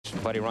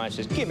Buddy Ryan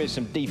says, give me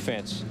some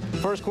defense.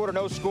 First quarter,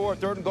 no score.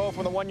 3rd and goal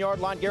from the 1-yard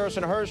line.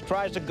 Garrison Hurst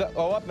tries to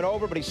go up and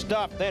over, but he's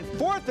stuffed. Then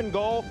 4th and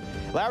goal.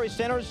 Larry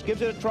Centers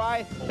gives it a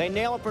try. They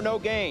nail it for no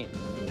gain.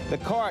 The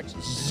Cards,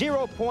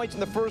 0 points in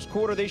the first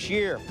quarter this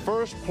year.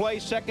 First play,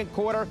 second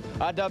quarter,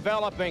 a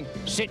developing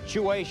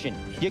situation.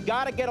 You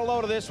got to get a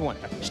load of this one.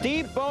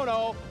 Steve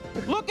Bono,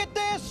 look at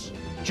this.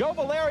 Joe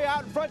Valerio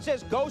out in front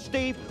says, go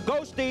Steve,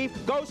 go Steve,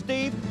 go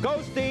Steve,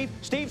 go Steve.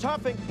 Steve's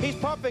huffing, he's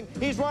puffing,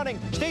 he's running.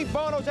 Steve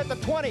Bono's at the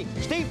 20,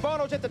 Steve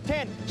Bono's at the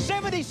 10.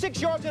 76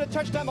 yards and a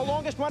touchdown, the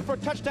longest run for a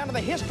touchdown in the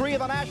history of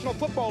the National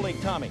Football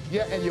League, Tommy.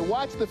 Yeah, and you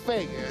watch the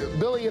fake.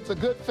 Billy, it's a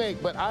good fake,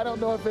 but I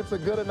don't know if it's a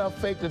good enough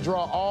fake to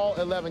draw all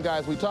 11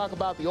 guys. We talk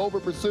about the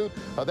over pursuit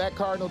of that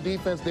Cardinal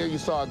defense there. You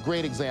saw a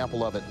great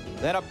example of it.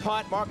 Then a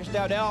punt, Marcus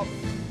Dowdell.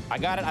 I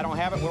got it. I don't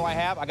have it. What do I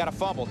have? I got a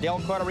fumble. Dale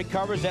Carter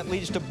recovers. That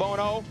leads to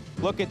Bono.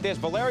 Look at this.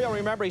 Valerio,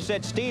 remember, he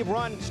said, Steve,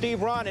 run,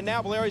 and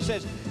now Valerio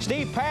says,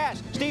 Steve,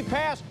 pass,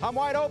 I'm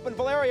wide open,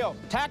 Valerio.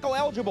 Tackle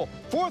eligible.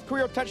 4th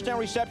career touchdown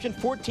reception,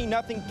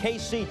 14-0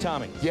 KC,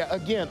 Tommy. Yeah,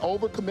 again,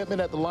 overcommitment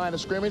at the line of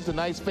scrimmage. A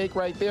nice fake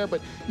right there,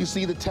 but you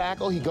see the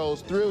tackle. He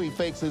goes through, he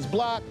fakes his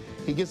block,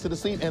 he gets to the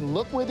seat, and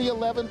look where the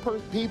 11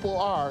 people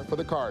are for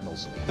the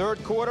Cardinals.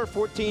 3rd quarter,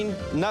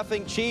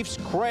 14-0 Chiefs.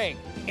 Craig,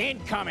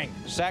 incoming.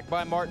 Sacked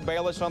by Martin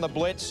Bayless on the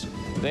blitz.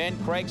 Then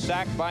Craig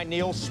sacked by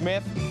Neil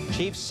Smith.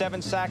 Chiefs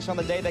 7 sacks on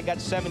the day. They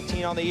got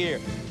 17 on the year.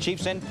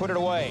 Chiefs then put it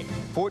away.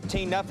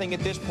 14-0 at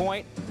this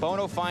point.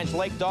 Bono finds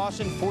Lake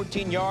Dawson,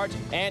 14 yards,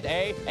 and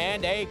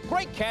a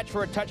great catch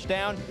for a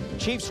touchdown.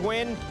 Chiefs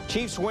win,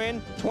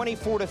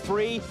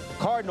 24-3.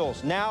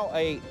 Cardinals now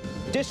a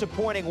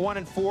disappointing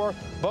 1-4.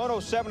 Bono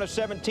 7 of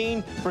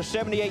 17 for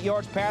 78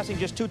 yards passing,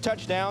 just 2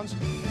 touchdowns.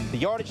 The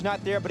yardage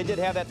not there, but he did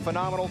have that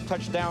phenomenal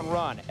touchdown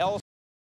run.